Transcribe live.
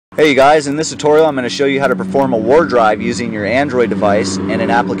Hey guys, in this tutorial I'm going to show you how to perform a Wardrive using your Android device and an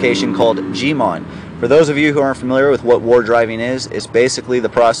application called g-mon. For those of you who aren't familiar with what wardriving is, it's basically the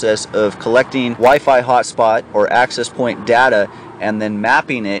process of collecting Wi-Fi hotspot or access point data and then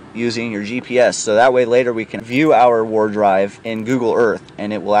mapping it using your GPS. So that way later we can view our Wardrive in Google Earth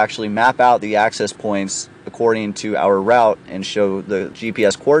and it will actually map out the access points according to our route and show the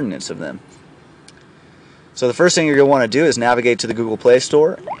GPS coordinates of them. So the first thing you're going to want to do is navigate to the Google Play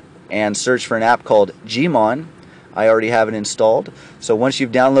Store and search for an app called g-mon. I already have it installed. So once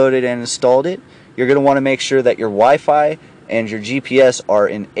you've downloaded and installed it, you're going to want to make sure that your Wi-Fi and your GPS are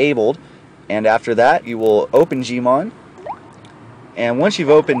enabled. And after that, you will open g-mon. And once you've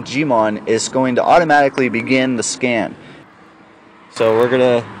opened g-mon, it's going to automatically begin the scan. So we're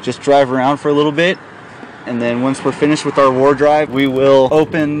going to just drive around for a little bit. And then once we're finished with our Wardrive, we will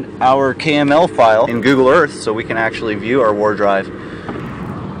open our KML file in Google Earth so we can actually view our Wardrive.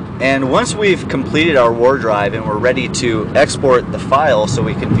 And once we've completed our Wardrive and we're ready to export the file so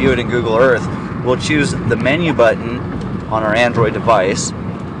we can view it in Google Earth, we'll choose the menu button on our Android device.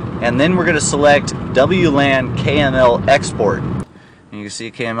 And then we're going to select WLAN KML export. And you can see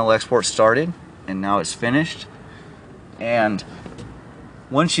KML export started and now it's finished. And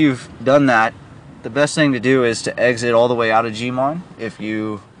once you've done that, the best thing to do is to exit all the way out of g-mon. If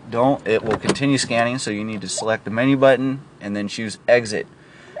you don't, it will continue scanning, so you need to select the menu button and then choose exit.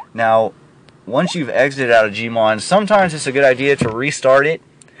 Now, once you've exited out of g-mon, sometimes it's a good idea to restart it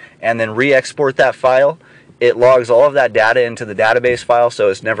and then re-export that file. It logs all of that data into the database file so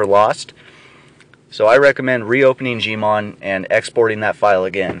it's never lost. So I recommend reopening g-mon and exporting that file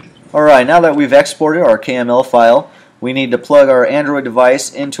again. Alright, now that we've exported our KML file, we need to plug our Android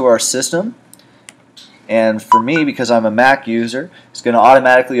device into our system. And for me, because I'm a Mac user, it's going to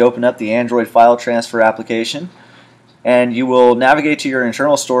automatically open up the Android file transfer application. And you will navigate to your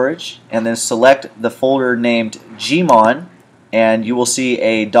internal storage and then select the folder named g-mon, and you will see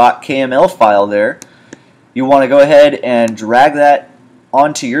a .kml file there. You want to go ahead and drag that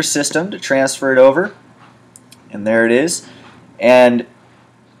onto your system to transfer it over. And there it is. And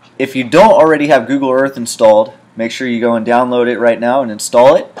if you don't already have Google Earth installed, make sure you go and download it right now and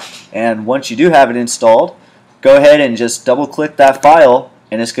install it. And once you do have it installed, go ahead and just double click that file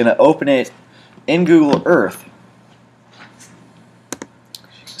and it's going to open it in Google Earth.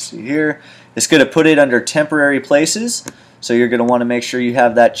 See here, it's going to put it under temporary places, so you're going to want to make sure you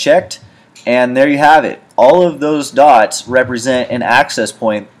have that checked. And there you have it. All of those dots represent an access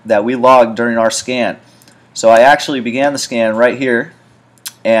point that we logged during our scan. So I actually began the scan right here,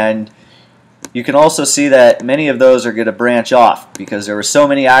 and you can also see that many of those are going to branch off because there were so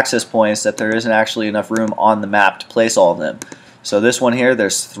many access points that there isn't actually enough room on the map to place all of them. So this one here,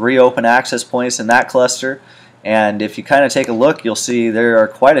 there's 3 open access points in that cluster, and if you kind of take a look, you'll see there are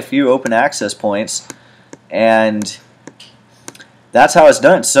quite a few open access points, and that's how it's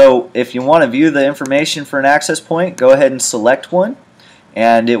done. So if you want to view the information for an access point, go ahead and select one,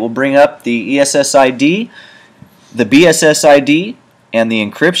 and it will bring up the ESS ID, the BSS ID, and the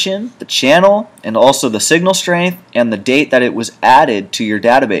encryption, the channel, and also the signal strength and the date that it was added to your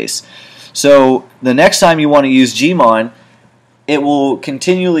database. So the next time you want to use g-mon, it will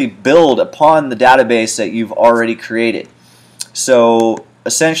continually build upon the database that you've already created. So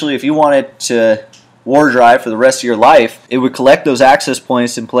essentially, if you wanted to Wardrive for the rest of your life, it would collect those access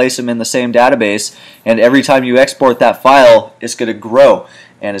points and place them in the same database, and every time you export that file, it's going to grow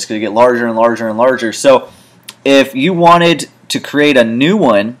and it's going to get larger and larger and larger. So if you wanted to create a new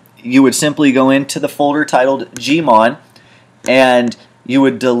one, you would simply go into the folder titled g-mon and you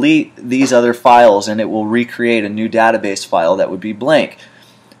would delete these other files and it will recreate a new database file that would be blank.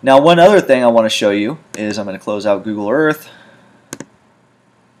 Now, one other thing I want to show you is I'm going to close out Google Earth.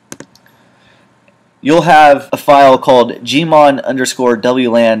 You'll have a file called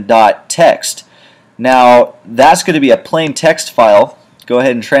gmon_wlan.txt. Now, that's going to be a plain text file. Go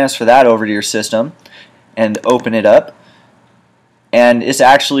ahead and transfer that over to your system and open it up. And it's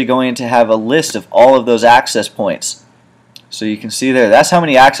actually going to have a list of all of those access points. So you can see there, that's how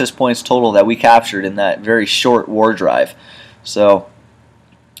many access points total that we captured in that very short Wardrive. So,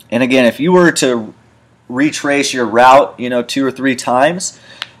 and again, if you were to retrace your route, 2 or 3 times,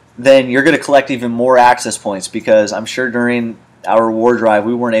 then you're going to collect even more access points, because I'm sure during our Wardrive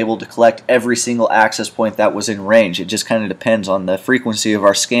we weren't able to collect every single access point that was in range. It just kind of depends on the frequency of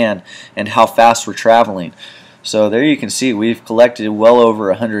our scan and how fast we're traveling. So there you can see we've collected well over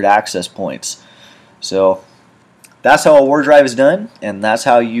 100 access points. So that's how a Wardrive is done, and that's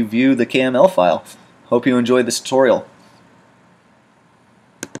how you view the KML file. Hope you enjoyed this tutorial.